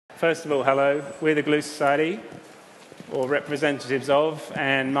First of all, hello. We're the Glue Society, or representatives of,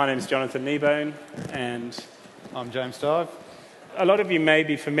 and my name is Jonathan Kneebone, and I'm James Dive. a lot of you may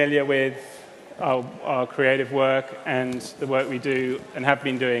be familiar with our creative work and the work we do and have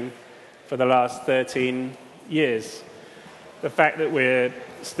been doing for the last 13 years. The fact that we're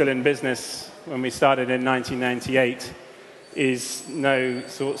still in business when we started in 1998 is no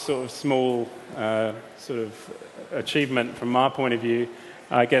sort of small sort of achievement from our point of view.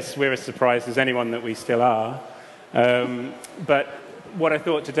 I guess we're as surprised as anyone that we still are. But what I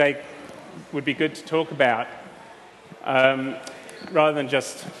thought today would be good to talk about, rather than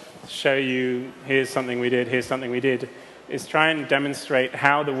just show you, here's something we did, here's something we did, is try and demonstrate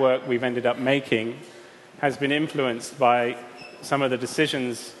how the work we've ended up making has been influenced by some of the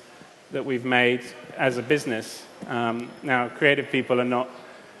decisions that we've made as a business. Now, creative people are not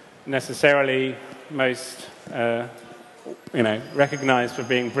necessarily most recognized for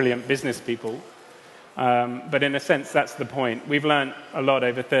being brilliant business people. But in a sense, that's the point. We've learned a lot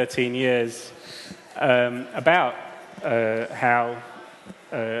over 13 years about how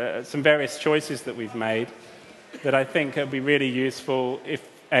some various choices that we've made that I think would be really useful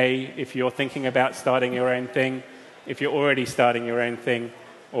if you're thinking about starting your own thing, if you're already starting your own thing,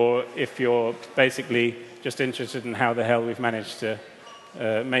 or if you're basically just interested in how the hell we've managed to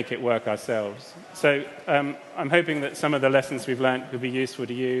make it work ourselves. So I'm hoping that some of the lessons we've learned could be useful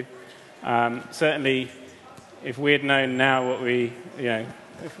to you. Certainly, if we'd known now what if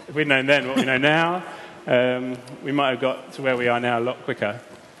we'd known then what we know now, we might have got to where we are now a lot quicker.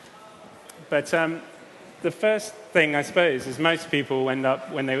 But the first thing, I suppose, is most people end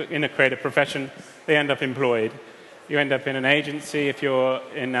up, when they're in a creative profession, they end up employed. You end up in an agency if you're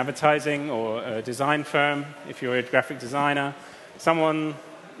in advertising, or a design firm if you're a graphic designer.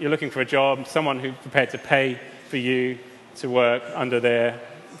 You're looking for a job, someone who's prepared to pay for you to work under their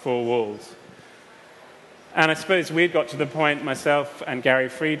four walls. And I suppose we'd got to the point, myself and Gary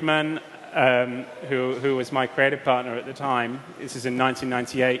Friedman, who was my creative partner at the time, this is in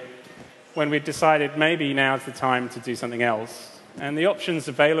 1998, when we decided maybe now's the time to do something else. And the options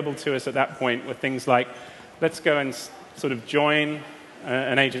available to us at that point were things like, let's go and sort of join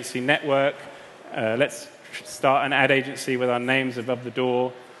an agency network, let's start an ad agency with our names above the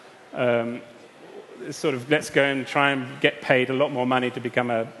door, let's go and try and get paid a lot more money to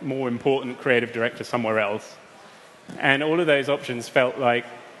become a more important creative director somewhere else. And all of those options felt like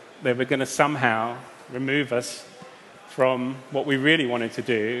they were going to somehow remove us from what we really wanted to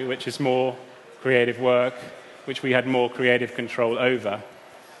do, which is more creative work, which we had more creative control over.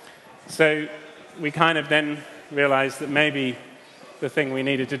 So we kind of then realized that maybe the thing we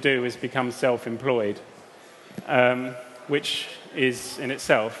needed to do was become self-employed, which is in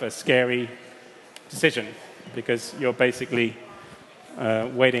itself a scary decision, because you're basically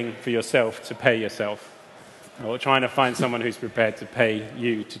waiting for yourself to pay yourself, or trying to find someone who's prepared to pay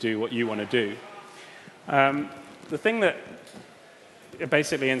you to do what you want to do. The thing that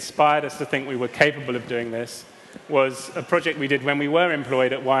basically inspired us to think we were capable of doing this was a project we did when we were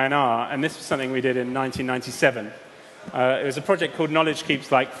employed at Y&R, and this was something we did in 1997. It was a project called Knowledge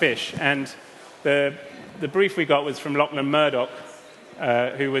Keeps Like Fish, and the brief we got was from Lachlan Murdoch,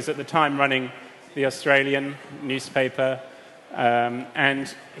 who was at the time running the Australian newspaper,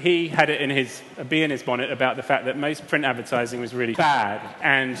 and he had it a bee in his bonnet about the fact that most print advertising was really bad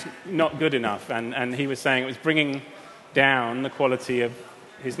and not good enough, and he was saying it was bringing down the quality of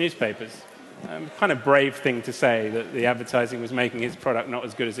his newspapers. Kind of brave thing to say, that the advertising was making his product not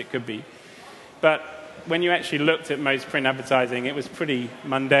as good as it could be. But when you actually looked at most print advertising, it was pretty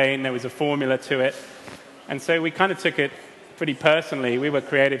mundane, there was a formula to it, and so we kind of took it pretty personally. We were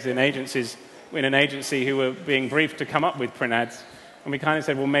creatives in an agency who were being briefed to come up with print ads, and we kind of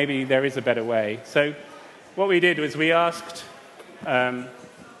said, well, maybe there is a better way. So what we did was we asked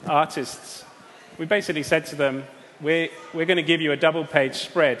artists, we basically said to them, we're going to give you a double-page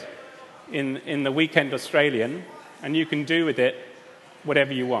spread in the Weekend Australian, and you can do with it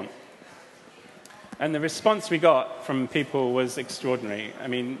whatever you want. And the response we got from people was extraordinary. I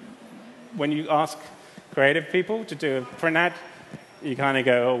mean, when you ask creative people to do a print ad, you kind of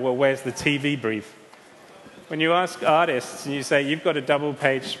go, oh, well, where's the TV brief? When you ask artists and you say, you've got a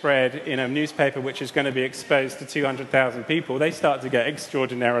double-page spread in a newspaper which is going to be exposed to 200,000 people, they start to get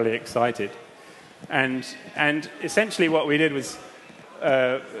extraordinarily excited. And essentially what we did was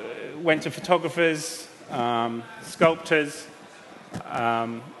went to photographers, sculptors,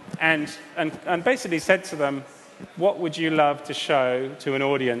 and basically said to them, what would you love to show to an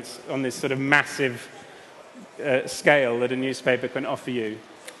audience on this sort of massive scale that a newspaper can offer you?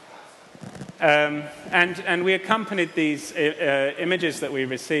 And we accompanied these images that we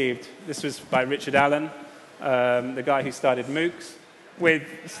received. This was by Richard Allen, the guy who started MOOCs, with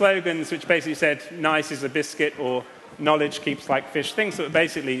slogans which basically said, nice is a biscuit, or knowledge keeps like fish, things that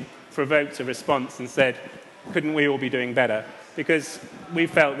basically provoked a response and said, couldn't we all be doing better? Because we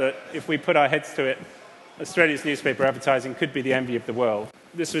felt that if we put our heads to it, Australia's newspaper advertising could be the envy of the world.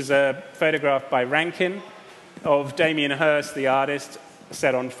 This was a photograph by Rankin of Damien Hirst, the artist,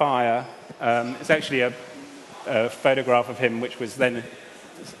 set on fire. It's actually a photograph of him which was then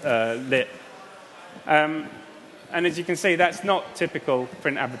lit. And as you can see, that's not typical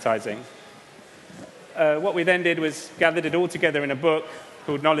print advertising. What we then did was gathered it all together in a book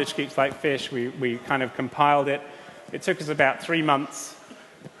called Knowledge Keeps Like Fish. We kind of compiled it. It took us about 3 months.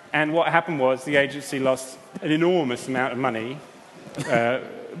 And what happened was the agency lost an enormous amount of money.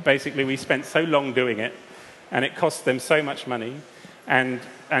 Basically, we spent so long doing it, and it cost them so much money. And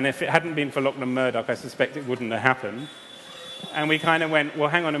if it hadn't been for Lachlan Murdoch, I suspect it wouldn't have happened. And we kind of went, well,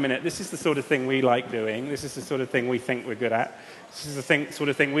 hang on a minute. This is the sort of thing we like doing. This is the sort of thing we think we're good at. This is the sort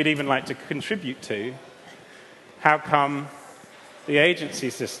of thing we'd even like to contribute to. How come the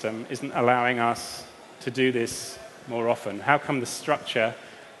agency system isn't allowing us to do this more often? How come the structure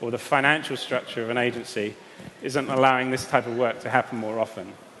or the financial structure of an agency isn't allowing this type of work to happen more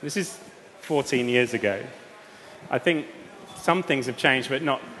often? This is 14 years ago. I think some things have changed, but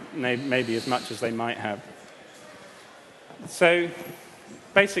not maybe as much as they might have. So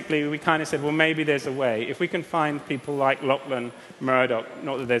basically, we kind of said, well, maybe there's a way. If we can find people like Lachlan Murdoch,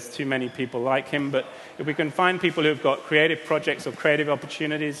 not that there's too many people like him, but if we can find people who've got creative projects or creative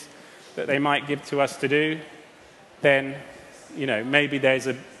opportunities that they might give to us to do, then, you know, maybe there's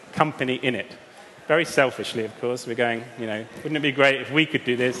a company in it. Very selfishly, of course, we're going, you know, wouldn't it be great if we could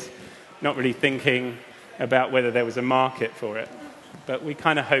do this? Not really thinking about whether there was a market for it. But we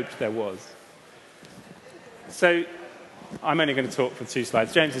kind of hoped there was. So I'm only going to talk for 2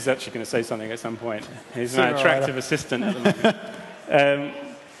 slides. James is actually going to say something at some point. He's my attractive assistant at the moment.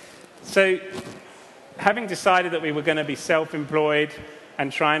 So having decided that we were going to be self-employed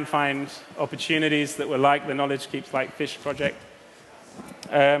and try and find opportunities that were like the Knowledge Keeps Like Fish project,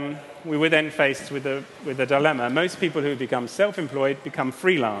 we were then faced with a dilemma. Most people who become self-employed become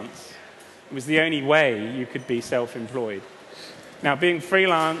freelance. It was the only way you could be self-employed. Now, being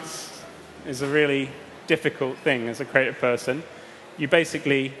freelance is a really difficult thing as a creative person. You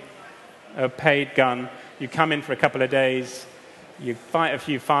basically are a paid gun. You come in for a couple of days, you fight a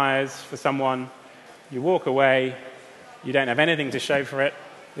few fires for someone, you walk away, you don't have anything to show for it.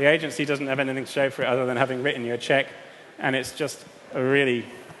 The agency doesn't have anything to show for it other than having written you a check, and it's just a really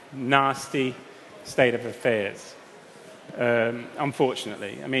nasty state of affairs.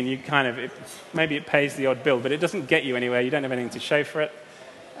 Unfortunately. I mean, you kind of, maybe it pays the odd bill, but it doesn't get you anywhere. You don't have anything to show for it.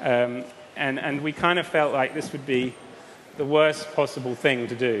 And we kind of felt like this would be the worst possible thing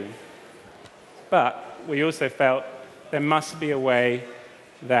to do. But we also felt there must be a way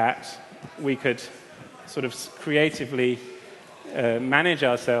that we could sort of creatively manage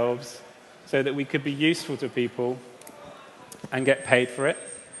ourselves so that we could be useful to people and get paid for it.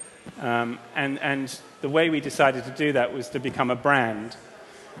 And the way we decided to do that was to become a brand.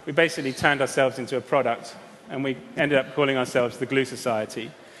 We basically turned ourselves into a product, and we ended up calling ourselves the Glue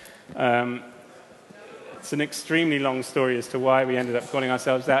Society. It's an extremely long story as to why we ended up calling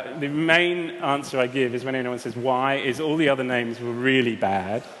ourselves that. The main answer I give is when anyone says why, is all the other names were really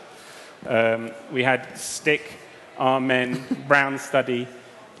bad. We had Stick, Amen, Brown Study,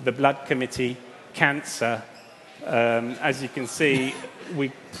 the Blood Committee, Cancer. As you can see,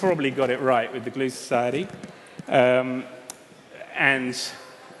 we probably got it right with the Glue Society. And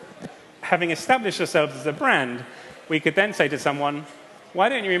having established ourselves as a brand, we could then say to someone, why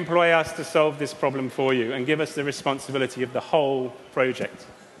don't you employ us to solve this problem for you and give us the responsibility of the whole project?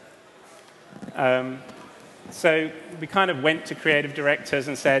 So we kind of went to creative directors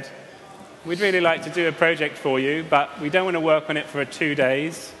and said, we'd really like to do a project for you, but we don't want to work on it for 2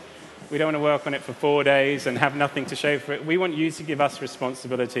 days. We don't want to work on it for 4 days and have nothing to show for it. We want you to give us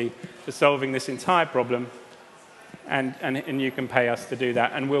responsibility for solving this entire problem, and you can pay us to do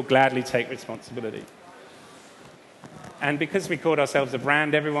that, and we'll gladly take responsibility. And because we called ourselves a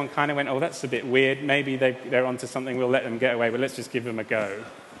brand, everyone kind of went, oh, that's a bit weird. Maybe they're onto something. We'll let them get away, but let's just give them a go.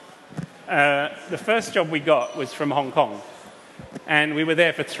 The first job we got was from Hong Kong, and we were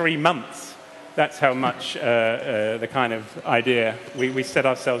there for 3 months. That's how much the kind of idea, we set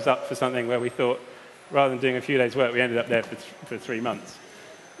ourselves up for something where we thought, rather than doing a few days' work, we ended up there for 3 months.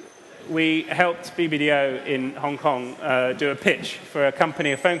 We helped BBDO in Hong Kong do a pitch for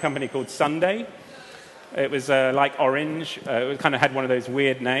a phone company called Sunday. It was like Orange. It kind of had one of those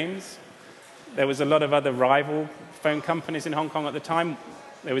weird names. There was a lot of other rival phone companies in Hong Kong at the time.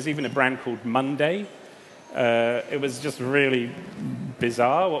 There was even a brand called Monday. It was just really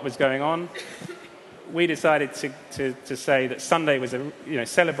bizarre what was going on. We decided to say that Sunday was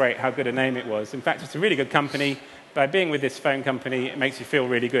celebrate how good a name it was. In fact, it's a really good company. By being with this phone company, it makes you feel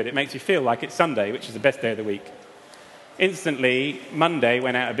really good. It makes you feel like it's Sunday, which is the best day of the week. Instantly, Monday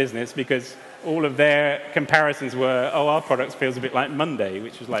went out of business because all of their comparisons were, oh, our product feels a bit like Monday,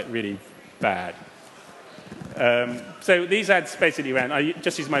 which was like really bad. So these ads basically ran. I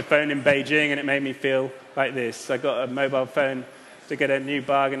just used my phone in Beijing, and it made me feel like this. I got a mobile phone to get a new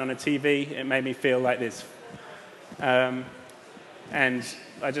bargain on a TV. It made me feel like this. And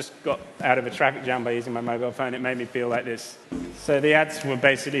I just got out of a traffic jam by using my mobile phone. It made me feel like this. So the ads were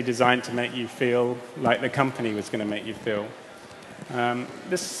basically designed to make you feel like the company was going to make you feel.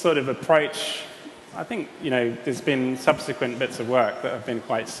 This sort of approach, I think, there's been subsequent bits of work that have been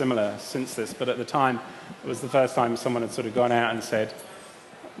quite similar since this, but at the time, it was the first time someone had sort of gone out and said,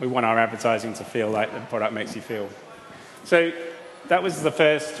 we want our advertising to feel like the product makes you feel. So that was the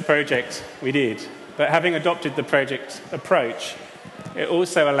first project we did. But having adopted the project approach, it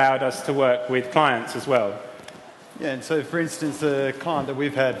also allowed us to work with clients as well. Yeah, and so for instance, a client that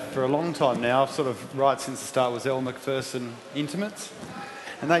we've had for a long time now, sort of right since the start, was Elle Macpherson Intimates.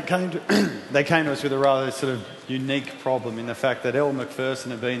 And they came to us with a rather sort of unique problem in the fact that Elle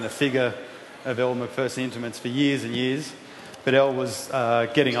Macpherson had been the figure of Elle Macpherson Intimates for years and years. But Elle was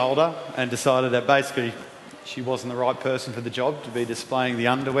getting older and decided that basically she wasn't the right person for the job to be displaying the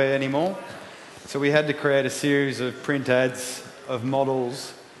underwear anymore. So we had to create a series of print ads of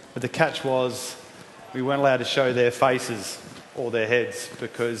models, but the catch was we weren't allowed to show their faces or their heads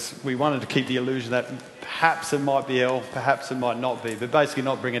because we wanted to keep the illusion that perhaps it might be Elle, perhaps it might not be, but basically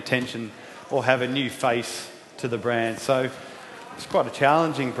not bring attention or have a new face to the brand. So it's quite a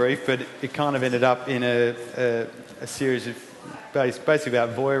challenging brief, but it kind of ended up in a series of basically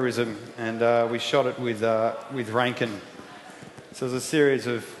about voyeurism, and we shot it with Rankin. So there's a series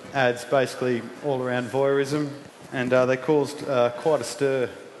of ads basically all around voyeurism, and they caused quite a stir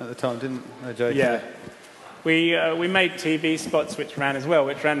at the time, didn't they, Joe? Yeah. We made TV spots which ran as well,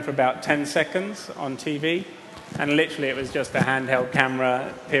 which ran for about 10 seconds on TV, and literally it was just a handheld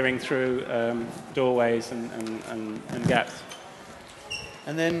camera peering through doorways and gaps.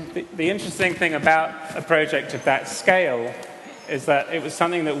 And then the interesting thing about a project of that scale is that it was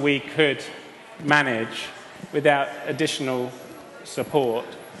something that we could manage without additional support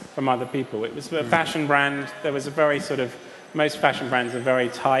from other people. It was a fashion brand. There was a very most fashion brands are very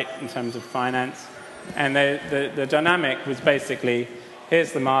tight in terms of finance. And the dynamic was basically,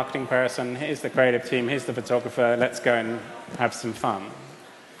 here's the marketing person, here's the creative team, here's the photographer, let's go and have some fun.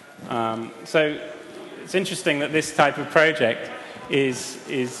 So it's interesting that this type of project is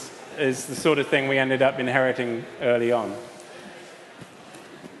the sort of thing we ended up inheriting early on.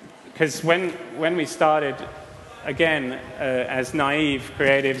 Because when we started, again, as naive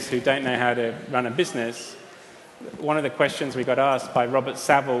creatives who don't know how to run a business, one of the questions we got asked by Robert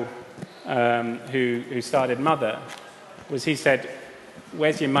Saville, who started Mother, was he said,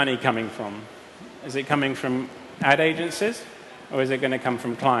 where's your money coming from? Is it coming from ad agencies or is it going to come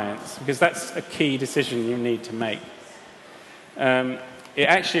from clients? Because that's a key decision you need to make. It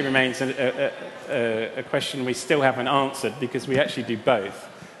actually remains a question we still haven't answered because we actually do both,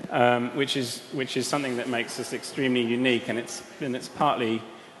 which is something that makes us extremely unique, and it's partly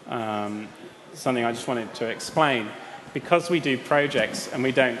something I just wanted to explain. Because we do projects and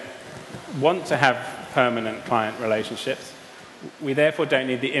we don't want to have permanent client relationships, we therefore don't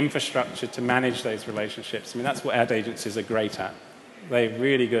need the infrastructure to manage those relationships. I mean, that's what ad agencies are great at. They're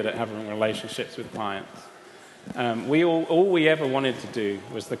really good at having relationships with clients. All we ever wanted to do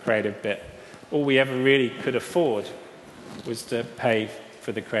was the creative bit. All we ever really could afford was to pay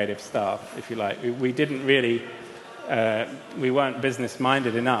for the creative staff, if you like. We didn't really, we weren't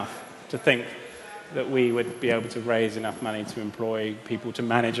business-minded enough to think that we would be able to raise enough money to employ people to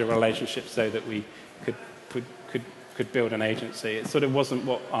manage a relationship so that we could build an agency. It sort of wasn't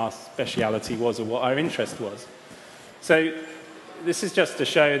what our speciality was or what our interest was. So this is just to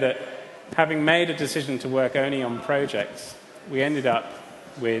show that having made a decision to work only on projects, we ended up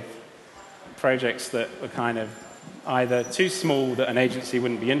with projects that were kind of either too small that an agency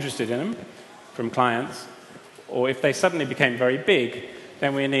wouldn't be interested in them from clients, or if they suddenly became very big,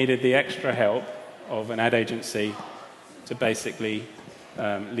 then we needed the extra help of an ad agency to basically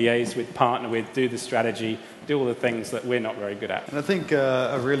liaise with, partner with, do the strategy, do all the things that we're not very good at. And I think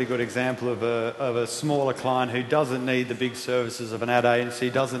a really good example of a smaller client who doesn't need the big services of an ad agency,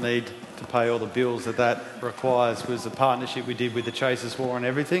 doesn't need to pay all the bills that requires, was the partnership we did with the Chasers War and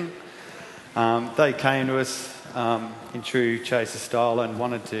Everything. They came to us in true Chaser style and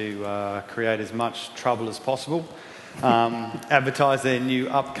wanted to create as much trouble as possible, advertise their new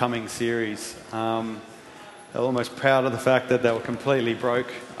upcoming series. They were almost proud of the fact that they were completely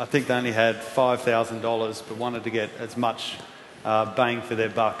broke. I think they only had $5,000, but wanted to get as much bang for their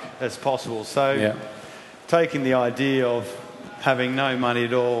buck as possible. So taking the idea of having no money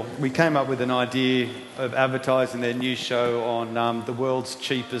at all, we came up with an idea of advertising their new show on the world's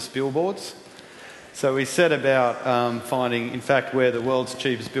cheapest billboards. So we set about finding, in fact, where the world's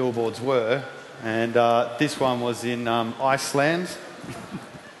cheapest billboards were, and this one was in Iceland.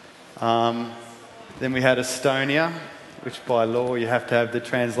 Then we had Estonia, which by law you have to have the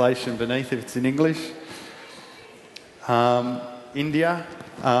translation beneath if it's in English. India.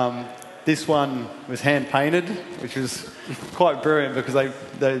 This one was hand-painted, which was quite brilliant because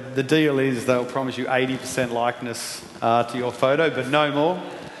the deal is they'll promise you 80% likeness to your photo, but no more.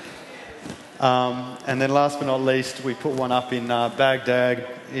 And then last but not least, we put one up in Baghdad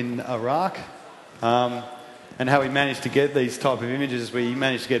in Iraq. And how we managed to get these type of images, we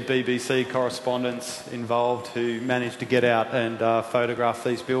managed to get BBC correspondents involved who managed to get out and photograph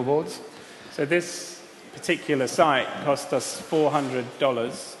these billboards. So this particular site cost us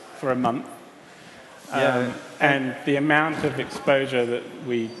 $400 for a month. And the amount of exposure that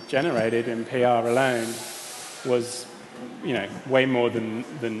we generated in PR alone was, way more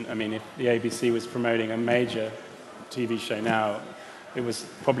than I mean, if the ABC was promoting a major TV show now, it was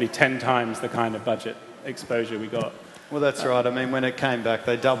probably 10 times the kind of budget exposure we got. Well, that's right. I mean, when it came back,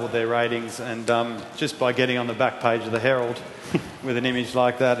 they doubled their ratings, and just by getting on the back page of the Herald with an image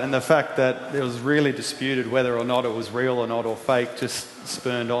like that, and the fact that it was really disputed whether or not it was real or not or fake, just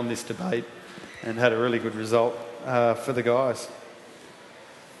spurned on this debate and had a really good result for the guys.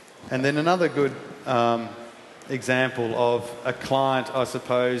 And then another good example of a client, I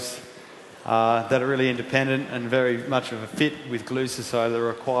suppose, that are really independent and very much of a fit with Glue Society. They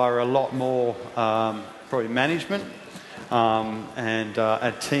require a lot more probably management and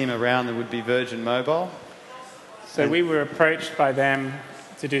a team around them would be Virgin Mobile. So we were approached by them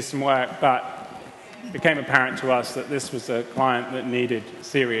to do some work, but it became apparent to us that this was a client that needed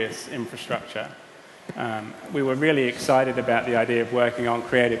serious infrastructure. We were really excited about the idea of working on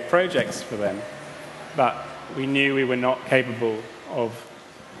creative projects for them, but we knew we were not capable of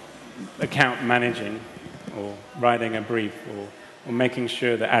account managing or writing a brief or making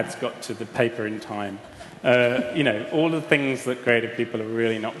sure that ads got to the paper in time. All the things that creative people are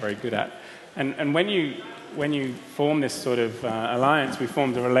really not very good at. And when you form this sort of alliance, we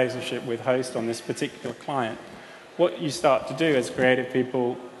formed a relationship with Host on this particular client. What you start to do as creative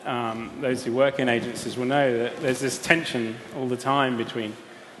people, those who work in agencies will know that there's this tension all the time between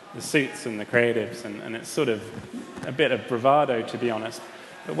the suits and the creatives, and it's sort of a bit of bravado, to be honest.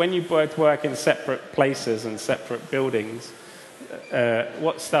 But when you both work in separate places and separate buildings,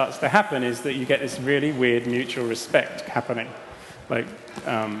 what starts to happen is that you get this really weird mutual respect happening. Like,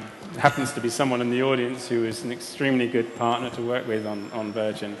 happens to be someone in the audience who is an extremely good partner to work with on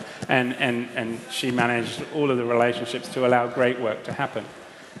Virgin, and she managed all of the relationships to allow great work to happen.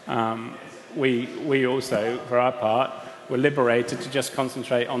 We also, for our part, were liberated to just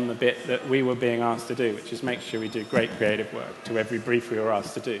concentrate on the bit that we were being asked to do, which is make sure we do great creative work to every brief we were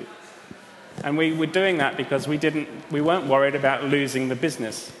asked to do. And we were doing that because we weren't worried about losing the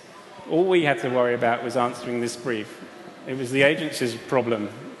business. All we had to worry about was answering this brief. It was the agency's problem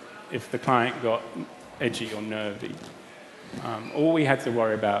if the client got edgy or nervy. All we had to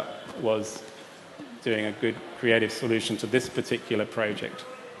worry about was doing a good creative solution to this particular project.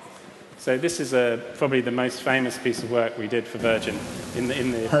 So this is probably the most famous piece of work we did for Virgin.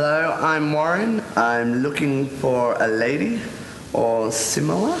 Hello, I'm Warren. I'm looking for a lady or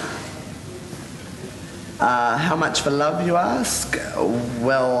similar. How much for love, you ask?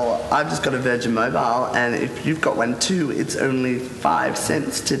 Well, I've just got a Virgin Mobile, and if you've got one too, it's only 5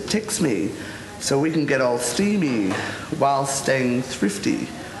 cents to text me, so we can get all steamy while staying thrifty.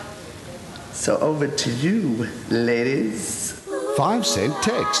 So over to you, ladies. 5-cent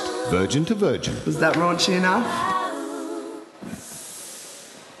text, Virgin to Virgin. Was that raunchy enough?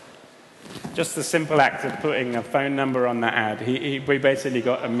 Just the simple act of putting a phone number on that ad. We basically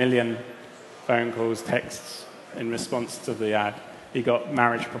got 1 million phone calls, texts in response to the ad. He got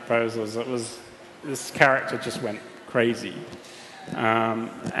marriage proposals. This character just went crazy.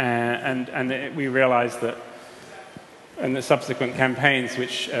 We realized that in the subsequent campaigns,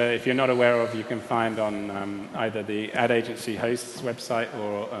 which if you're not aware of, you can find on either the ad agency Host's website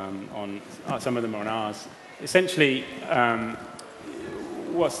or on some of them are on ours. Essentially,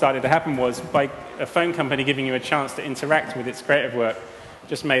 what started to happen was by a phone company giving you a chance to interact with its creative work,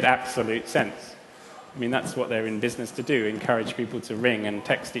 just made absolute sense. I mean, that's what they're in business to do, encourage people to ring and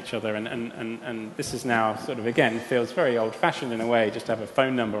text each other. And this is now sort of, again, feels very old-fashioned in a way, just to have a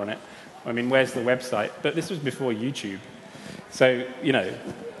phone number on it. I mean, where's the website? But this was before YouTube. So,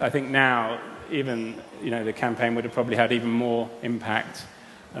 I think now even, the campaign would have probably had even more impact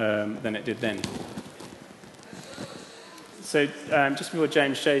than it did then. So just before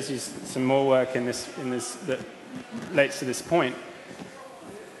James shows you some more work in this that relates to this point,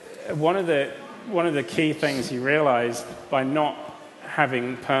 one of the key things you realize by not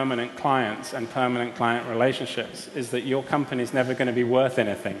having permanent clients and permanent client relationships is that your company is never going to be worth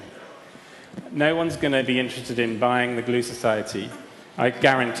anything. No one's going to be interested in buying the Glue Society. I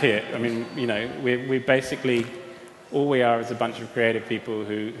guarantee it. I mean, we basically, all we are is a bunch of creative people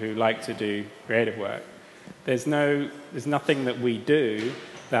who like to do creative work. There's nothing that we do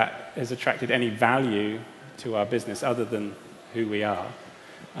that has attracted any value to our business other than who we are.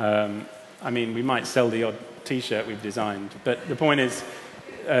 I mean, we might sell the odd T-shirt we've designed, but the point is,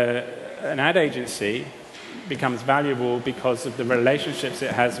 an ad agency becomes valuable because of the relationships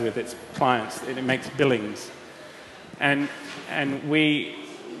it has with its clients. It makes billings, and we're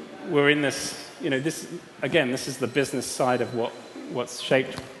in this. This is the business side of what's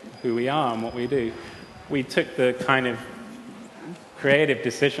shaped who we are and what we do. We took the kind of creative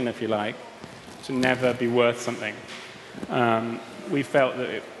decision, if you like, to never be worth something. We felt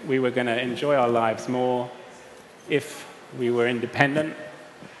that we were going to enjoy our lives more if we were independent.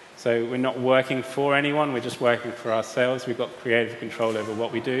 So we're not working for anyone, we're just working for ourselves. We've got creative control over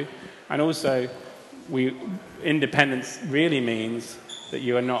what we do. And also, independence really means that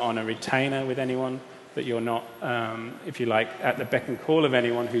you are not on a retainer with anyone, that you're not, if you like, at the beck and call of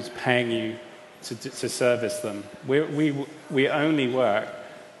anyone who's paying you to service them. We only work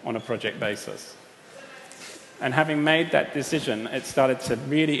on a project basis. And having made that decision, it started to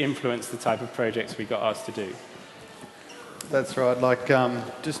really influence the type of projects we got asked to do. That's right. Like,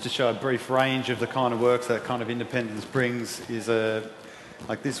 just to show a brief range of the kind of works that kind of independence brings is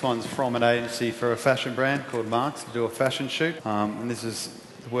like this one's from an agency for a fashion brand called Marks to do a fashion shoot. And this is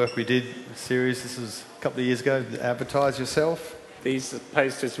the work we did, a series. This was a couple of years ago, Advertise Yourself. These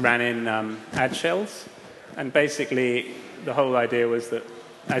posters ran in ad shells. And basically, the whole idea was that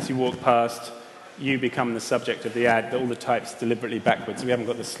as you walk past, you become the subject of the ad, all the type's deliberately backwards. We haven't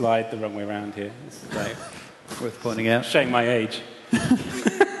got the slide the wrong way around here. This is like, worth pointing out. Shame my age.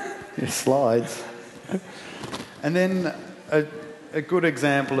 Your slides. And then a good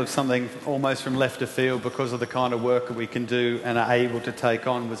example of something almost from left of field because of the kind of work that we can do and are able to take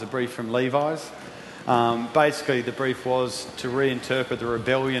on was a brief from Levi's. Basically, the brief was to reinterpret the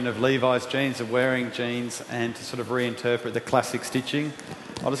rebellion of Levi's jeans, of wearing jeans, and to sort of reinterpret the classic stitching.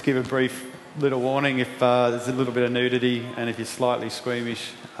 I'll just give a brief little warning if there's a little bit of nudity and if you're slightly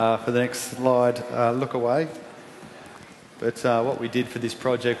squeamish for the next slide, look away. But what we did for this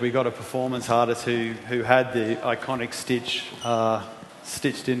project, we got a performance artist who had the iconic stitch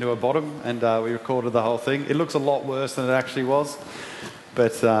stitched into a bottom, and we recorded the whole thing. It looks a lot worse than it actually was,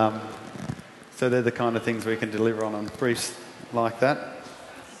 but so they're the kind of things we can deliver on briefs like that.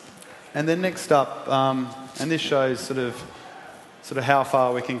 And then next up, and this shows sort of how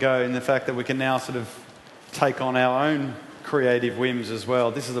far we can go in the fact that we can now sort of take on our own creative whims as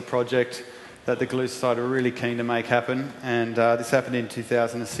well. This is a project that the Glue Society were really keen to make happen, and this happened in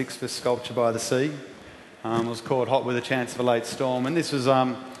 2006 for Sculpture by the Sea. It was called Hot with a Chance of a Late Storm, and this was,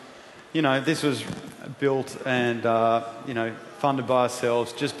 this was built and, funded by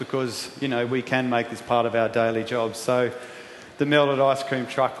ourselves just because, we can make this part of our daily jobs. So the melted ice cream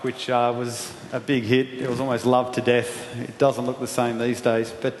truck, which was a big hit, it was almost loved to death. It doesn't look the same these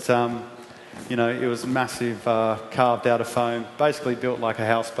days, but it was massive, carved out of foam, basically built like a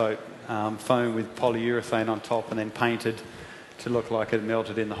houseboat, foam with polyurethane on top and then painted to look like it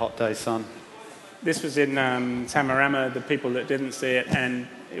melted in the hot day sun. This was in Tamarama, the people that didn't see it, and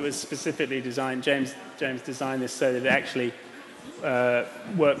it was specifically designed, James designed this so that it actually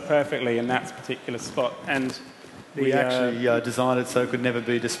worked perfectly in that particular spot. And we actually designed it so it could never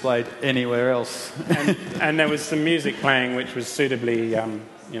be displayed anywhere else. and there was some music playing which was suitably,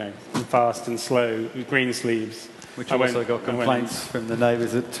 fast and slow, with green sleeves. Which also got complaints from the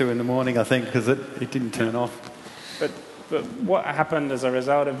neighbours at 2 a.m, I think, because it didn't turn off. But what happened as a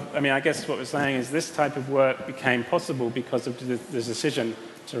result of, I guess what we're saying is this type of work became possible because of the decision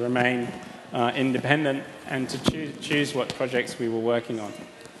to remain independent and to choose what projects we were working on.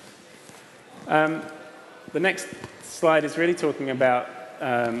 The next slide is really talking about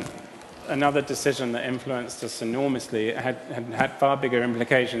another decision that influenced us enormously. It had far bigger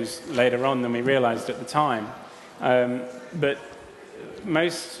implications later on than we realised at the time. But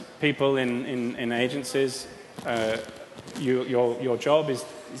most people in agencies, your job is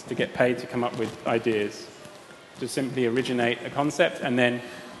to get paid to come up with ideas, to simply originate a concept, and then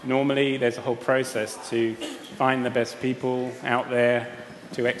normally there's a whole process to find the best people out there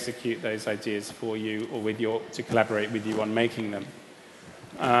to execute those ideas for you or to collaborate with you on making them.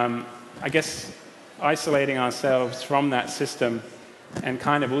 I guess isolating ourselves from that system and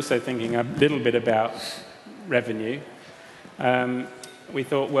kind of also thinking a little bit about revenue, we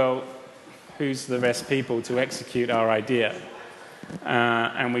thought, well, who's the best people to execute our idea?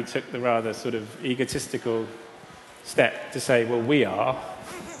 And we took the rather sort of egotistical step to say, well, we are.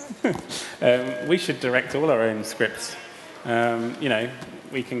 We should direct all our own scripts.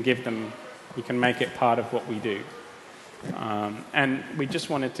 We can make it part of what we do. And we just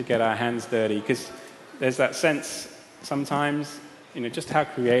wanted to get our hands dirty because there's that sense sometimes, just how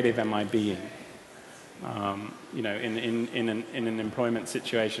creative am I being? In an employment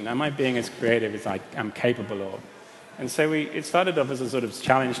situation, am I being as creative as I am capable of? And so it started off as a sort of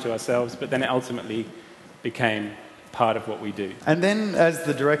challenge to ourselves, but then it ultimately became part of what we do. And then as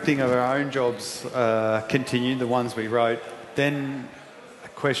the directing of our own jobs continued, the ones we wrote, then a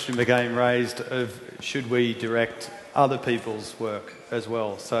question became raised of should we direct other people's work as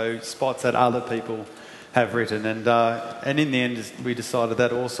well? So spots that other people have written. And in the end, we decided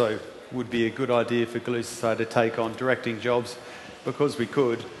that also would be a good idea for Glue Society to take on directing jobs because we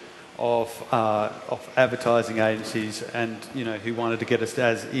could of advertising agencies and who wanted to get us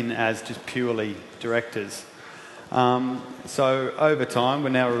as just purely directors. So over time, we're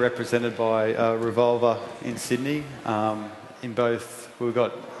now represented by Revolver in Sydney. We've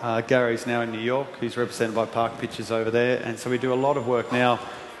got Gary's now in New York, who's represented by Park Pictures over there, and so we do a lot of work now,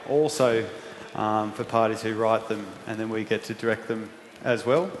 also for parties who write them, and then we get to direct them as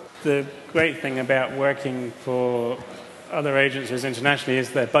well. The great thing about working for other agencies internationally is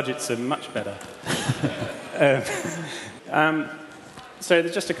their budgets are much better. So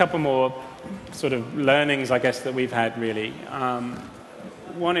there's just a couple more sort of learnings, I guess, that we've had, really.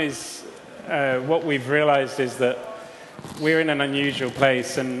 One is what we've realised is that we're in an unusual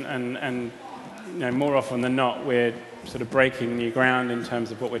place and more often than not, we're sort of breaking new ground in terms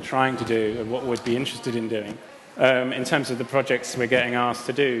of what we're trying to do and what we'd be interested in doing. In terms of the projects we're getting asked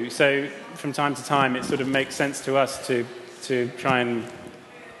to do. So from time to time, it sort of makes sense to us to try and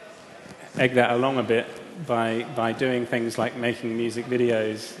egg that along a bit by doing things like making music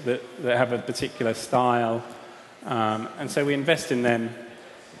videos that have a particular style. And so we invest in them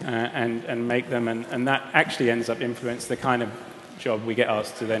and make them, and that actually ends up influencing the kind of job we get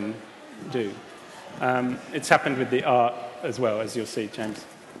asked to then do. It's happened with the art as well, as you'll see, James.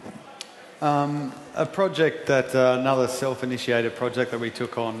 A project another self-initiated project that we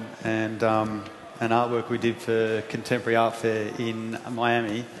took on, and an artwork we did for Contemporary Art Fair in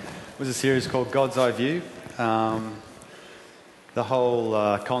Miami, was a series called God's Eye View. The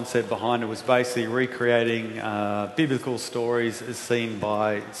whole concept behind it was basically recreating biblical stories as seen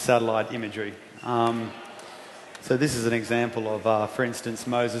by satellite imagery. So this is an example of, for instance,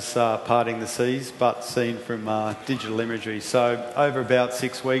 Moses parting the seas, but seen from digital imagery. So over about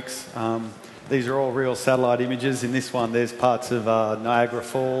 6 weeks, these are all real satellite images. In this one, there's parts of Niagara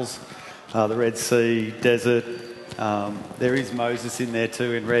Falls, the Red Sea, desert. There is Moses in there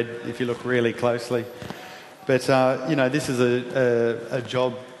too in red, if you look really closely. But, this is a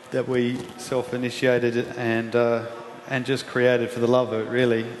job that we self-initiated and just created for the love of it,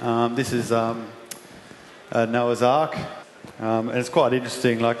 really. This is Noah's Ark. And it's quite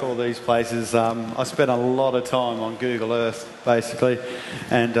interesting, like all these places. I spent a lot of time on Google Earth, basically.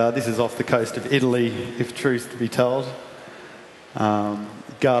 And this is off the coast of Italy, if truth to be told.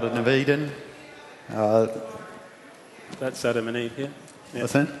 Garden of Eden. That's Adam and Eve, yeah.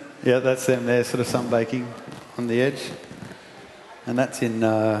 What's that? Yeah, that's them there, sort of sunbaking on the edge. And that's in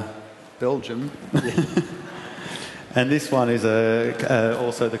Belgium. And this one is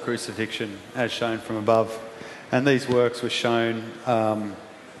also the crucifixion, as shown from above. And these works were shown on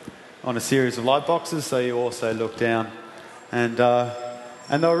a series of light boxes, so you also look down. And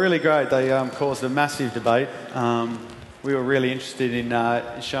they were really great. They caused a massive debate. We were really interested in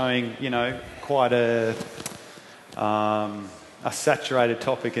showing, quite a saturated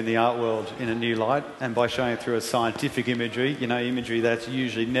topic in the art world in a new light, and by showing it through a scientific imagery, imagery that's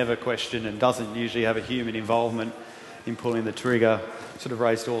usually never questioned and doesn't usually have a human involvement in pulling the trigger, sort of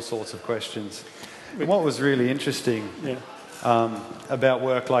raised all sorts of questions. And what was really interesting about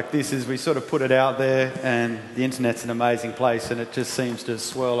work like this is we sort of put it out there, and the internet's an amazing place, and it just seems to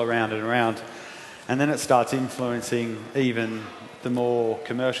swirl around and around, and then it starts influencing even the more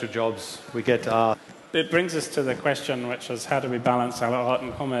commercial jobs we get to art. it brings us to the question, which is how do we balance our art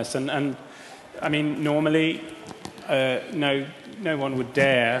and commerce? And I mean, normally, no one would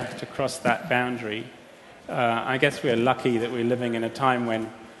dare to cross that boundary. I guess we're lucky that we're living in a time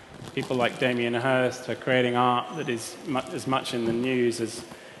when people like Damien Hirst are creating art that is as much in the news as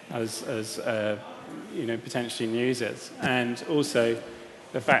potentially news is, and also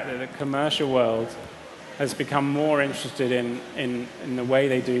the fact that the commercial world has become more interested in the way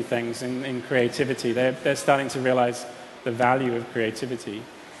they do things, in creativity. They're starting to realize the value of creativity.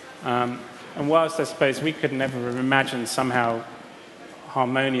 And whilst I suppose we could never have imagined somehow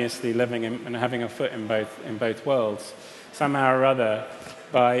harmoniously living and having a foot in both worlds, somehow or other,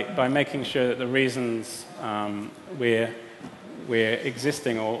 by making sure that the reasons we're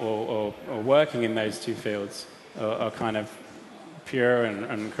existing or working in those two fields are kind of pure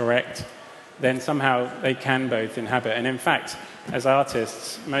and correct, then somehow they can both inhabit. And in fact, as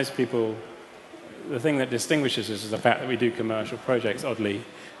artists, most people, the thing that distinguishes us is the fact that we do commercial projects, oddly,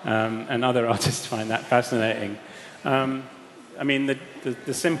 and other artists find that fascinating. I mean,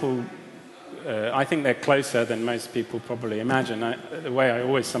 the simple, I think they're closer than most people probably imagine. The way I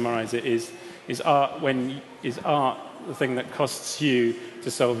always summarize it is art the thing that costs you to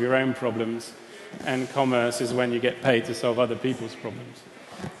solve your own problems, and commerce is when you get paid to solve other people's problems.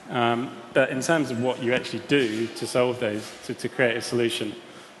 But in terms of what you actually do to solve those, to create a solution,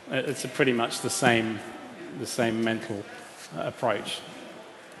 it's pretty much the same mental approach.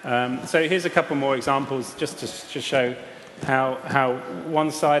 So here's a couple more examples just to show how one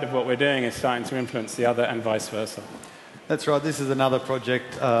side of what we're doing is starting to influence the other and vice versa. That's right. This is another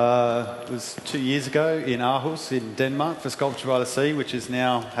project. It was 2 years ago in Aarhus in Denmark for Sculpture by the Sea, which is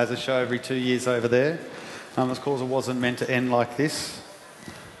now has a show every 2 years over there. Of course, it wasn't meant to end like this.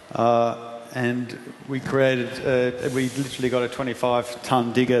 And we we literally got a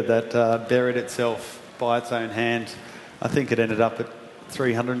 25-ton digger that buried itself by its own hand. I think it ended up at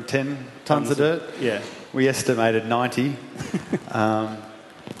 310 tons of dirt. Yeah. We estimated 90.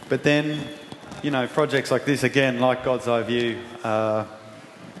 But then, projects like this, again, like God's Eye View,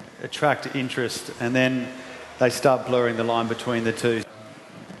 attract interest, and then they start blurring the line between the two.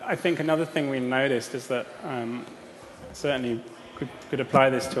 I think another thing we noticed is that, certainly could apply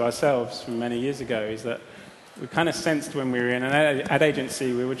this to ourselves from many years ago, is that we kind of sensed when we were in an ad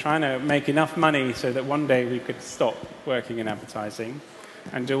agency, we were trying to make enough money so that one day we could stop working in advertising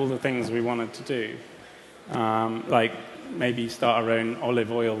and do all the things we wanted to do. Like maybe start our own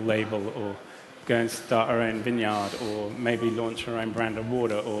olive oil label, or go and start our own vineyard, or maybe launch our own brand of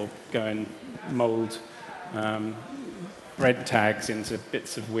water, or go and mould bread tags into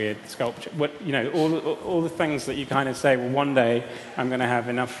bits of weird sculpture. All the things that you kind of say, well, one day I'm going to have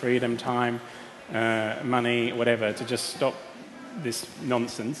enough freedom, time, money, whatever, to just stop this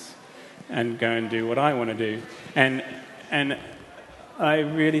nonsense and go and do what I want to do. And I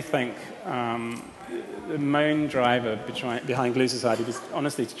really think the main driver behind Glue Society was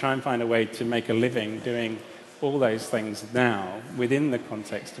honestly to try and find a way to make a living doing all those things now within the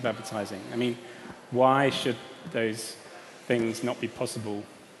context of advertising. I mean, why should those things not be possible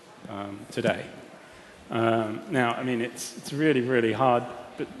today? Now, I mean, it's really, really hard,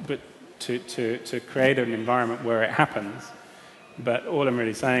 but to create an environment where it happens. But all I'm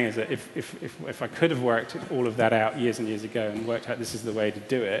really saying is that if I could have worked all of that out years and years ago and worked out this is the way to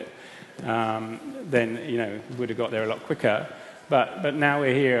do it, then we would have got there a lot quicker. But now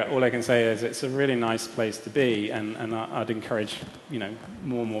we're here. All I can say is it's a really nice place to be, and I'd encourage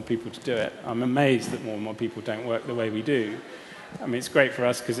more and more people to do it. I'm amazed that more and more people don't work the way we do. I mean, it's great for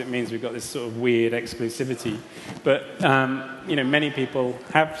us because it means we've got this sort of weird exclusivity. But many people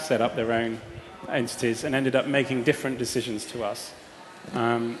have set up their own entities and ended up making different decisions to us.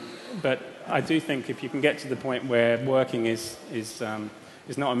 But I do think if you can get to the point where working is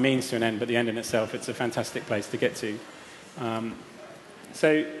not a means to an end, but the end in itself, it's a fantastic place to get to.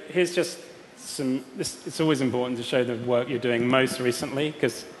 So here's just it's always important to show the work you're doing most recently,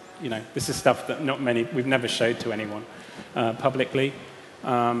 because this is stuff that we've never showed to anyone publicly,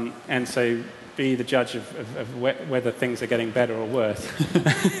 and so be the judge of whether things are getting better or worse.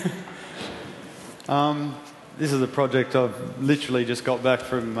 This is a project I've literally just got back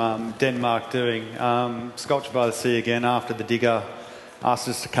from Denmark doing. Sculpture by the Sea again, after the digger asked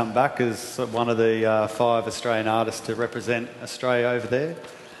us to come back as one of the 5 Australian artists to represent Australia over there.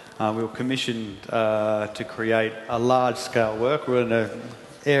 We were commissioned to create a large-scale work. We're in an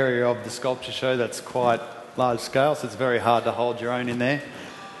area of the sculpture show that's quite large-scale, so it's very hard to hold your own in there.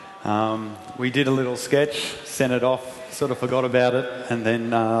 We did a little sketch, sent it off, sort of forgot about it, and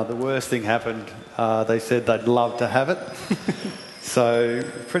then the worst thing happened. They said they'd love to have it. So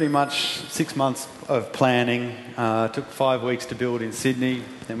pretty much 6 months of planning. Took 5 weeks to build in Sydney.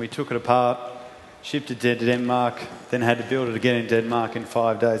 Then we took it apart, shipped it to Denmark, then had to build it again in Denmark in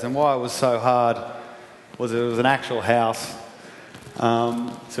 5 days. And why it was so hard was it was an actual house.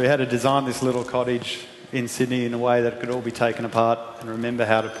 So we had to design this little cottage in Sydney in a way that it could all be taken apart and remember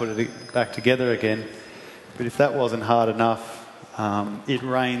how to put it back together again. But if that wasn't hard enough, it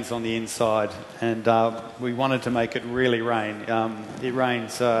rains on the inside, and we wanted to make it really rain. It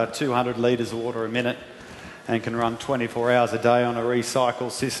rains 200 litres of water a minute and can run 24 hours a day on a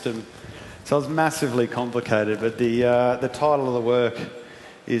recycle system. So it's massively complicated, but the title of the work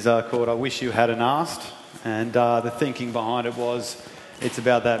is called I Wish You Hadn't Asked, and the thinking behind it was it's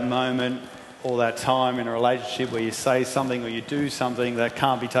about that moment or that time in a relationship where you say something or you do something that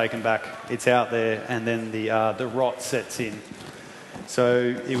can't be taken back. It's out there, and then the rot sets in.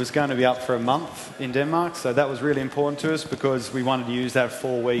 So it was going to be up for a month in Denmark, so that was really important to us because we wanted to use that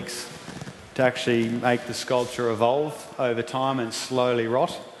 4 weeks to actually make the sculpture evolve over time and slowly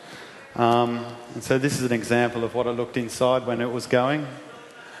rot. And so this is an example of what it looked inside when it was going.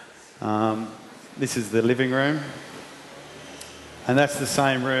 This is the living room. And that's the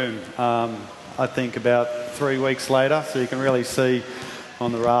same room, I think, about 3 weeks later. So you can really see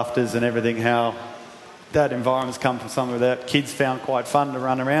on the rafters and everything how that environment's come from somewhere that kids found quite fun to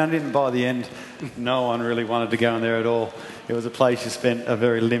run around in. And by the end, no one really wanted to go in there at all. It was a place you spent a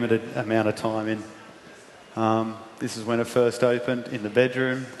very limited amount of time in. This is when it first opened, in the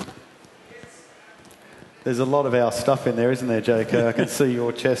bedroom. There's a lot of our stuff in there, isn't there, Jake? I can see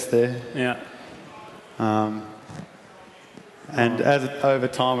your chest there. Yeah. And as over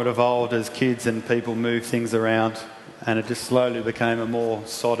time it evolved, as kids and people moved things around, and it just slowly became a more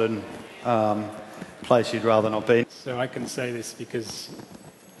sodden place you'd rather not be. So I can say this because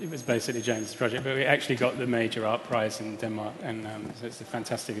it was basically James' project, but we actually got the major art prize in Denmark, and so it's a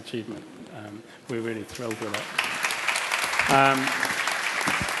fantastic achievement. We're really thrilled with it.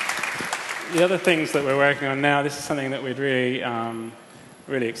 The other things that we're working on now, this is something that we're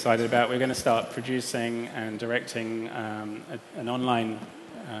really excited about. We're going to start producing and directing an online,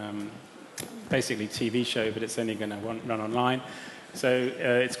 basically TV show, but it's only going to run online. So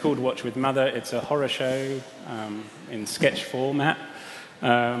it's called Watch with Mother. It's a horror show in sketch format.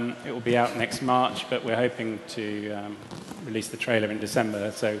 It will be out next March, but we're hoping to release the trailer in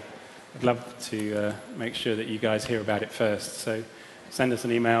December. So I'd love to make sure that you guys hear about it first. So send us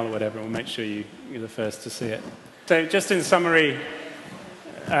an email or whatever, and we'll make sure you're the first to see it. So just in summary,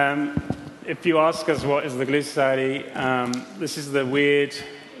 if you ask us what is the Glue Society, this is the weird,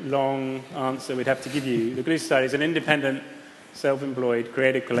 long answer we'd have to give you. The Glue Society is an independent, self-employed,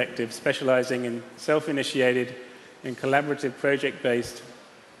 creative collective specializing in self-initiated and collaborative project-based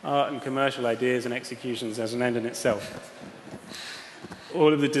art and commercial ideas and executions as an end in itself.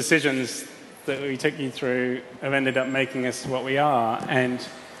 All of the decisions that we took you through have ended up making us what we are, and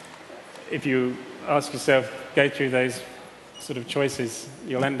if you ask yourself, go through those sort of choices,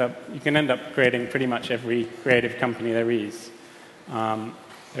 you can end up creating pretty much every creative company there is.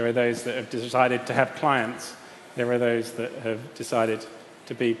 There are those that have decided to have clients. There are those that have decided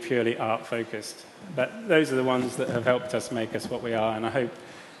to be purely art-focused. But those are the ones that have helped us make us what we are, and I hope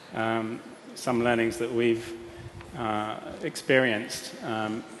some learnings that we've experienced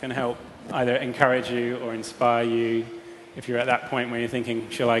can help either encourage you or inspire you if you're at that point where you're thinking,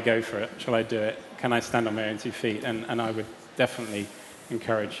 shall I go for it? Shall I do it? Can I stand on my own 2 feet? And I would definitely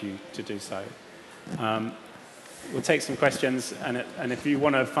encourage you to do so. We'll take some questions, and if you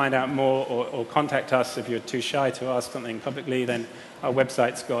want to find out more or contact us if you're too shy to ask something publicly, then our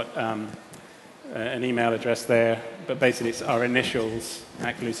website's got an email address there, but basically it's our initials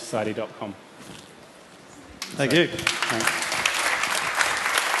at gluesociety.com. Thank you. Thanks.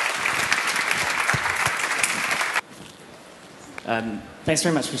 Thanks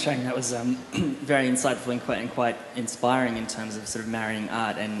very much for sharing. That was very insightful and quite inspiring in terms of sort of marrying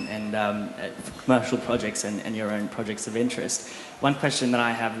art and commercial projects and your own projects of interest. One question that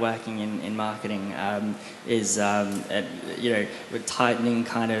I have working in marketing is, with tightening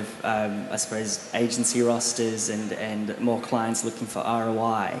kind of, I suppose, agency rosters and more clients looking for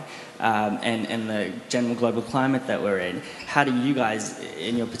ROI and the general global climate that we're in. How do you guys,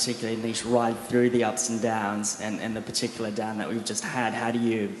 in your particular niche, ride through the ups and downs and the particular down that we've just had? How do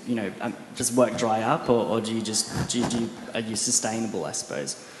you, just work dry up, or are you sustainable, I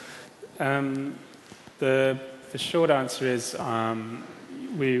suppose? The short answer is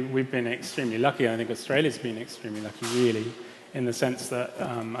we've been extremely lucky. I think Australia's been extremely lucky, really, in the sense that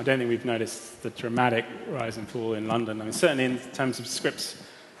I don't think we've noticed the dramatic rise and fall in London. I mean, certainly in terms of scripts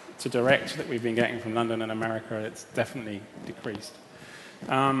to direct that we've been getting from London and America, it's definitely decreased.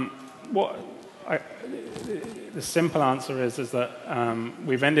 The simple answer is that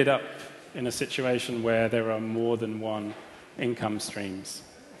we've ended up in a situation where there are more than one income streams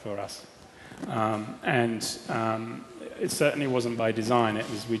for us. It certainly wasn't by design.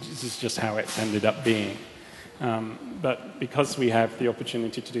 This is just how it's ended up being. But because we have the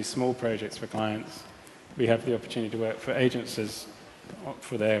opportunity to do small projects for clients, we have the opportunity to work for agencies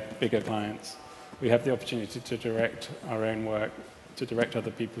for their bigger clients. We have the opportunity to direct our own work, to direct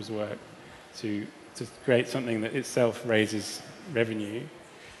other people's work, to create something that itself raises revenue.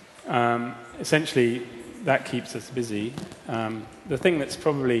 Essentially, that keeps us busy. The thing that's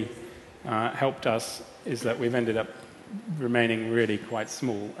probably helped us is that we've ended up remaining really quite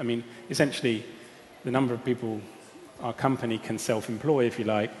small. I mean, essentially, the number of people our company can self-employ, if you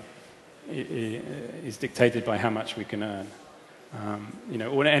like, is dictated by how much we can earn.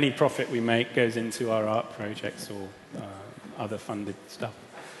 Or any profit we make goes into our art projects or other funded stuff.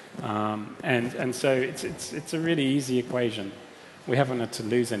 And so it's a really easy equation. We haven't had to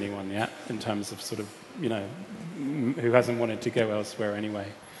lose anyone yet in terms of sort of, who hasn't wanted to go elsewhere anyway.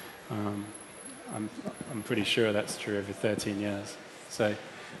 I'm pretty sure that's true over 13 years. So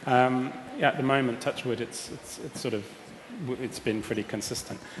at the moment, touch wood, it's been pretty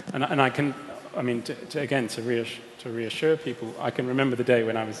consistent. And I can, to reassure people, I can remember the day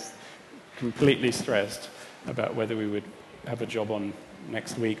when I was completely stressed about whether we would have a job on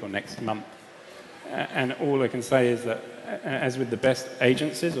next week or next month. And all I can say is that, as with the best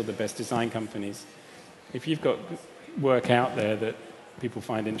agencies or the best design companies, if you've got work out there that people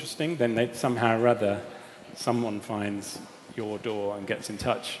find interesting, then somehow or other, someone finds your door and gets in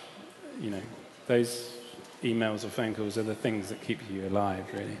touch. Those emails or phone calls are the things that keep you alive,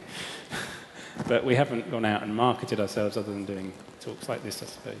 really. But we haven't gone out and marketed ourselves other than doing talks like this, I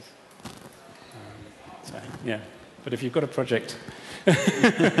suppose. But if you've got a project,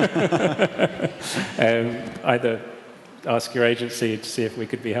 either ask your agency to see if we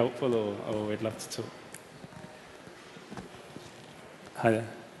could be helpful, or we'd love to talk. Hi there.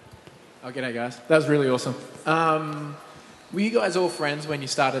 Oh, g'day guys. That was really awesome. Were you guys all friends when you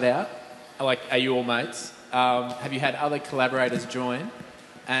started out? Are you all mates? Have you had other collaborators join?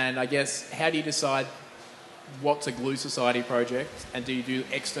 And I guess, how do you decide what's a Glue Society project? And do you do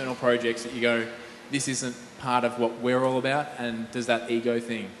external projects that you go, this isn't part of what we're all about? And does that ego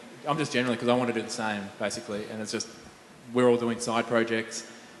thing? I'm just generally, because I want to do the same, basically. And it's just, we're all doing side projects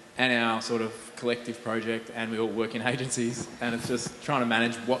and our sort of collective project, and we all work in agencies, and it's just trying to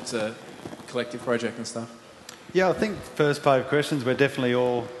manage what's a collective project and stuff. Yeah, I think first part of questions, we're definitely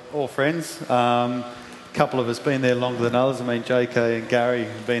all friends. A couple of us been there longer than others. JK and Gary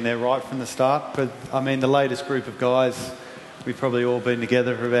have been there right from the start. But, the latest group of guys, we've probably all been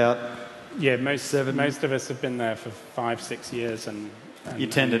together for about most of us have been there for 5-6 years. And you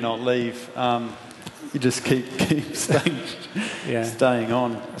tend to not leave. You just keep staying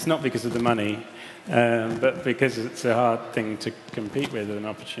on. It's not because of the money, but because it's a hard thing to compete with, an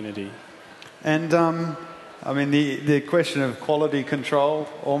opportunity. And the question of quality control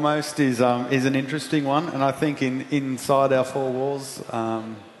almost is an interesting one. And I think inside our four walls,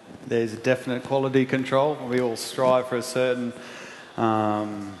 there's a definite quality control. We all strive for a certain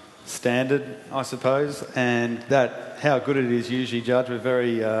standard, I suppose, and that how good it is usually judged.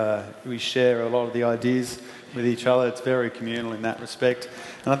 We share a lot of the ideas with each other. It's very communal in that respect,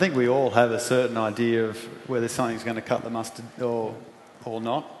 and I think we all have a certain idea of whether something's going to cut the mustard or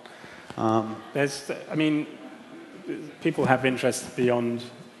not. People have interests beyond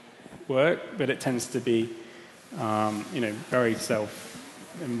work, but it tends to be very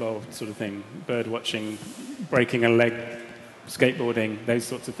self-involved sort of thing. Bird watching, breaking a leg, skateboarding, those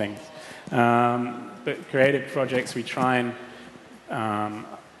sorts of things. But creative projects, we try and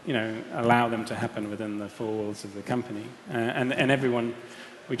allow them to happen within the four walls of the company. And everyone,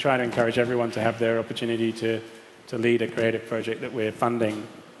 we try to encourage everyone to have their opportunity to lead a creative project that we're funding,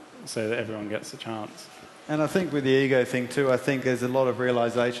 so that everyone gets a chance. And I think with the ego thing too, I think there's a lot of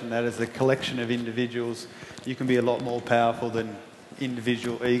realisation that as a collection of individuals, you can be a lot more powerful than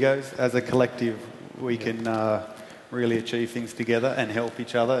individual egos. As a collective, we can really achieve things together and help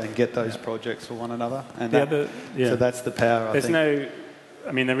each other and get those projects for one another. And so that's the power, I think.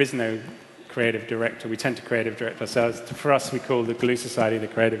 There is no creative director. We tend to creative direct ourselves. For us, we call the Glue Society the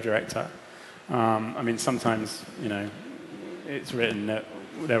creative director. Sometimes, it's written that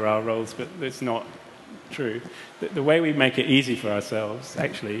there are roles, but it's not true. The way we make it easy for ourselves,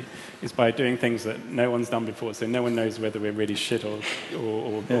 actually, is by doing things that no one's done before, so no one knows whether we're really shit or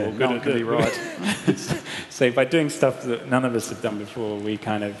good no one at can be right. So by doing stuff that none of us have done before, we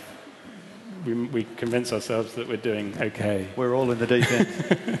kind of we convince ourselves that we're doing okay. We're all in the deep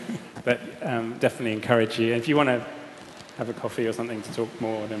end. But definitely encourage you. If you want to have a coffee or something to talk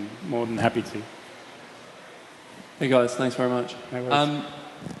more, then more than happy to. Hey guys, thanks very much. No worries.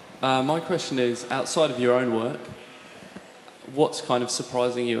 My question is, outside of your own work, what's kind of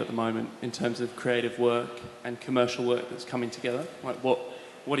surprising you at the moment in terms of creative work and commercial work that's coming together? Like, what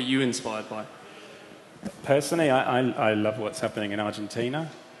are you inspired by? Personally, I love what's happening in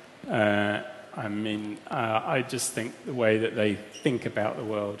Argentina. I just think the way that they think about the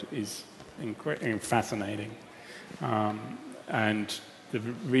world is fascinating. And the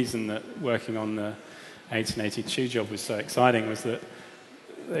reason that working on the 1882 job was so exciting was that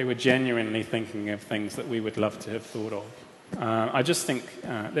they were genuinely thinking of things that we would love to have thought of. I just think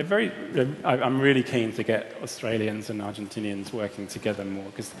I'm really keen to get Australians and Argentinians working together more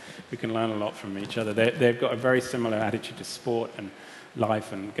because we can learn a lot from each other. They've got a very similar attitude to sport and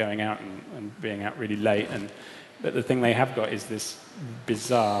life and going out and being out really late. But the thing they have got is this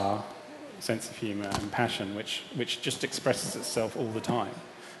bizarre sense of humour and passion, which just expresses itself all the time.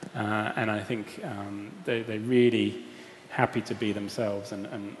 And I think they're really happy to be themselves,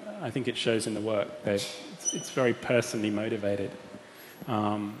 and I think it shows in the work. It's very personally motivated.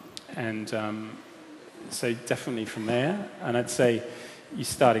 So definitely from there. And I'd say you're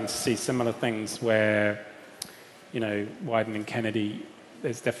starting to see similar things where, Wyden and Kennedy,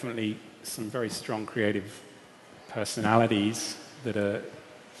 there's definitely some very strong creative personalities that are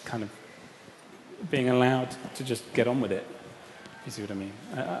kind of being allowed to just get on with it, if you see what I mean.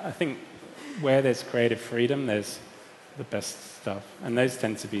 I think where there's creative freedom, there's the best stuff. And those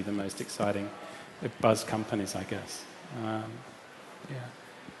tend to be the most exciting. The buzz companies, I guess.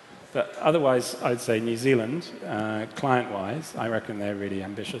 But otherwise, I'd say New Zealand, client-wise, I reckon they're really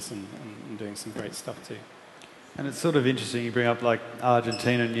ambitious and doing some great stuff too. And it's sort of interesting you bring up like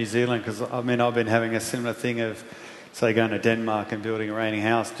Argentina and New Zealand, because I've been having a similar thing of, say, going to Denmark and building a raining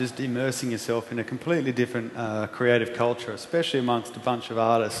house, just immersing yourself in a completely different creative culture, especially amongst a bunch of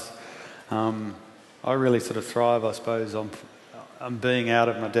artists. I really sort of thrive, I suppose, on being out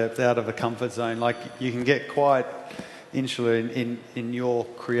of my depth, out of a comfort zone. Like, you can get quite insular in your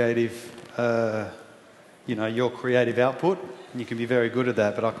creative, your creative output, and you can be very good at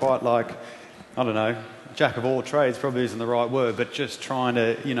that. But I quite like, jack of all trades probably isn't the right word, but just trying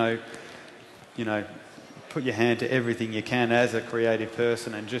to, put your hand to everything you can as a creative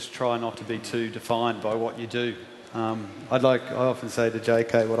person, and just try not to be too defined by what you do. I often say to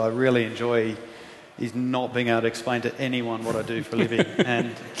JK, what I really enjoy is not being able to explain to anyone what I do for a living,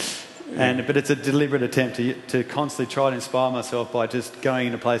 but it's a deliberate attempt to constantly try to inspire myself by just going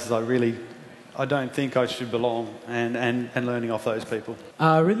into places I don't think I should belong, and learning off those people.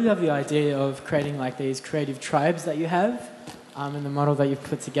 I really love the idea of creating like these creative tribes that you have, and the model that you've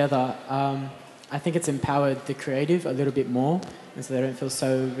put together. I think it's empowered the creative a little bit more, and so they don't feel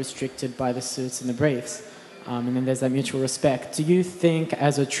so restricted by the suits and the briefs. And then there's that mutual respect. Do you think,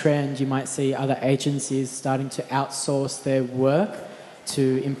 as a trend, you might see other agencies starting to outsource their work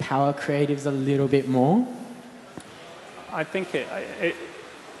to empower creatives a little bit more? I think it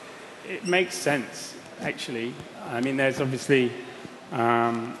makes sense, actually. I mean, there's obviously,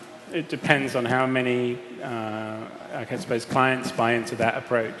 it depends on how many, I suppose, clients buy into that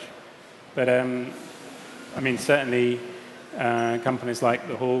approach. But, certainly companies like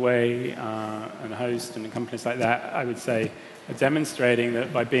The Hallway and Host and companies like that, I would say, are demonstrating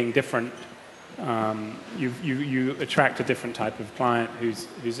that by being different, you attract a different type of client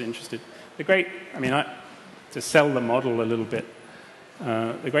who's interested. To sell the model a little bit,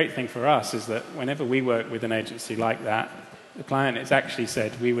 the great thing for us is that whenever we work with an agency like that, the client has actually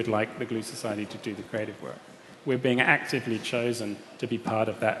said, we would like the Glue Society to do the creative work. We're being actively chosen to be part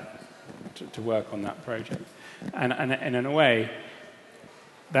of that, to work on that project. And in a way,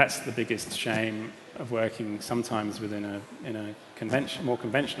 that's the biggest shame of working sometimes within a more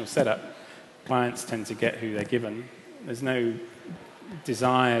conventional setup. Clients tend to get who they're given. There's no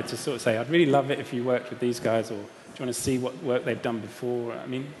desire to sort of say, I'd really love it if you worked with these guys, or do you want to see what work they've done before? I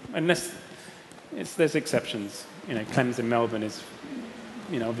mean, unless there's exceptions. Clems in Melbourne is,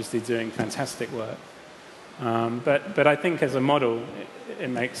 obviously doing fantastic work. But I think as a model, it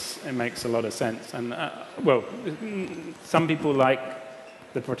makes a lot of sense. And some people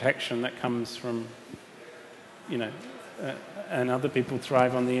like the protection that comes from, and other people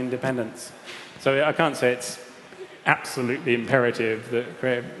thrive on the independence. So I can't say absolutely imperative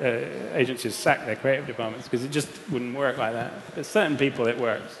that agencies sack their creative departments, because it just wouldn't work like that. There's certain people it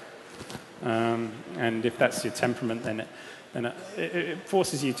works. And if that's your temperament, then it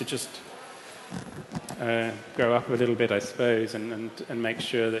forces you to just grow up a little bit, I suppose, and make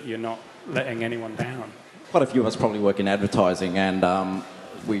sure that you're not letting anyone down. Quite a few of us probably work in advertising, and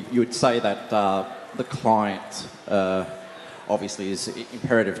you would say that the client obviously is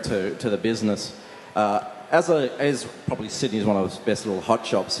imperative to the business. As probably Sydney is one of those best little hot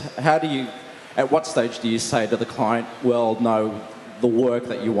shops, at what stage do you say to the client, well, no, the work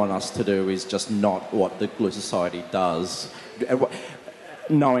that you want us to do is just not what the Glue Society does,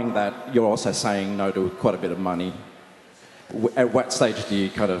 knowing that you're also saying no to quite a bit of money? At what stage do you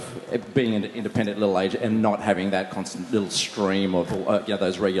kind of, being an independent little agent and not having that constant little stream of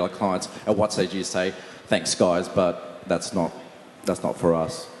those regular clients, at what stage do you say, thanks guys, but that's not for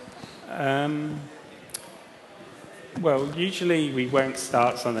us? Well, usually we won't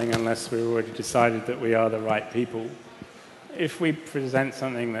start something unless we've already decided that we are the right people. If we present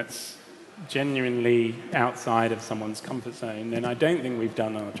something that's genuinely outside of someone's comfort zone, then I don't think we've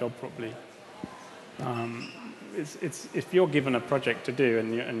done our job properly. If you're given a project to do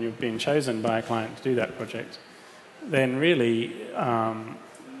and you're being chosen by a client to do that project, then really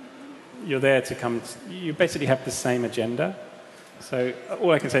you're there to come. You basically have the same agenda. So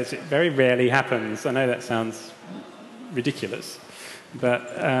all I can say is it very rarely happens. I know that sounds ridiculous, but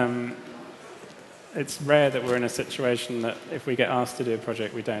it's rare that we're in a situation that if we get asked to do a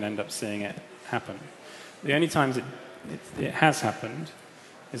project, we don't end up seeing it happen. The only times it has happened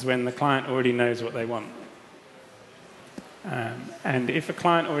is when the client already knows what they want. And if a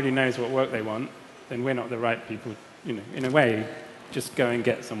client already knows what work they want, then we're not the right people. In a way, just go and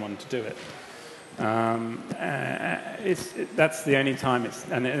get someone to do it. That's the only time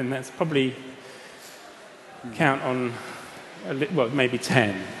and that's probably count on, maybe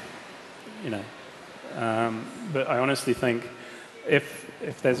 10, but I honestly think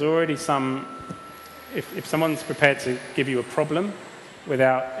if there's already if someone's prepared to give you a problem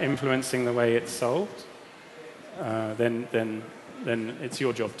without influencing the way it's solved, then it's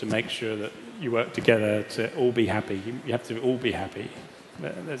your job to make sure that you work together to all be happy. You have to all be happy.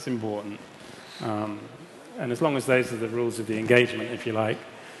 That's important. And as long as those are the rules of the engagement, if you like,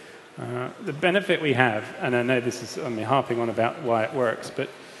 the benefit we have, and I know this is harping on about why it works, but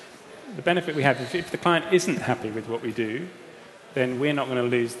the benefit we have is if the client isn't happy with what we do, then we're not going to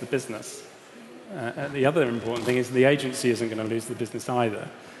lose the business. The other important thing is the agency isn't going to lose the business either,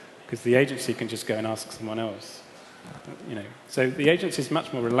 because the agency can just go and ask someone else. So the agency is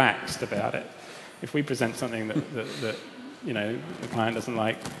much more relaxed about it. If we present something that the client doesn't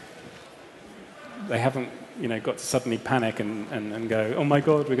like, they haven't got to suddenly panic and go, oh my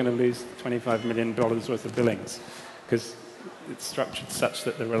God, we're going to lose $25 million worth of billings, because it's structured such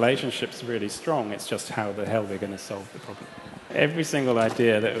that the relationship's really strong. It's just how the hell we're going to solve the problem. Every single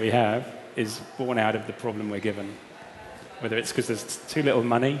idea that we have is born out of the problem we're given. Whether it's because there's too little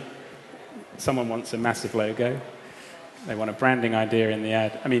money, someone wants a massive logo, they want a branding idea in the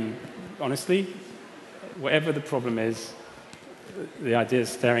ad. Honestly, whatever the problem is, the idea is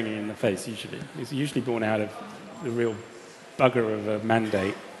staring you in the face usually. It's usually born out of the real bugger of a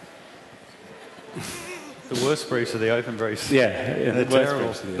mandate. The worst briefs are the open briefs. Yeah, they're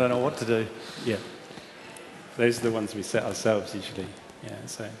terrible. Don't know what to do. Yeah. Those are the ones we set ourselves usually. Yeah,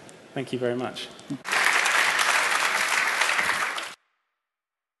 so thank you very much.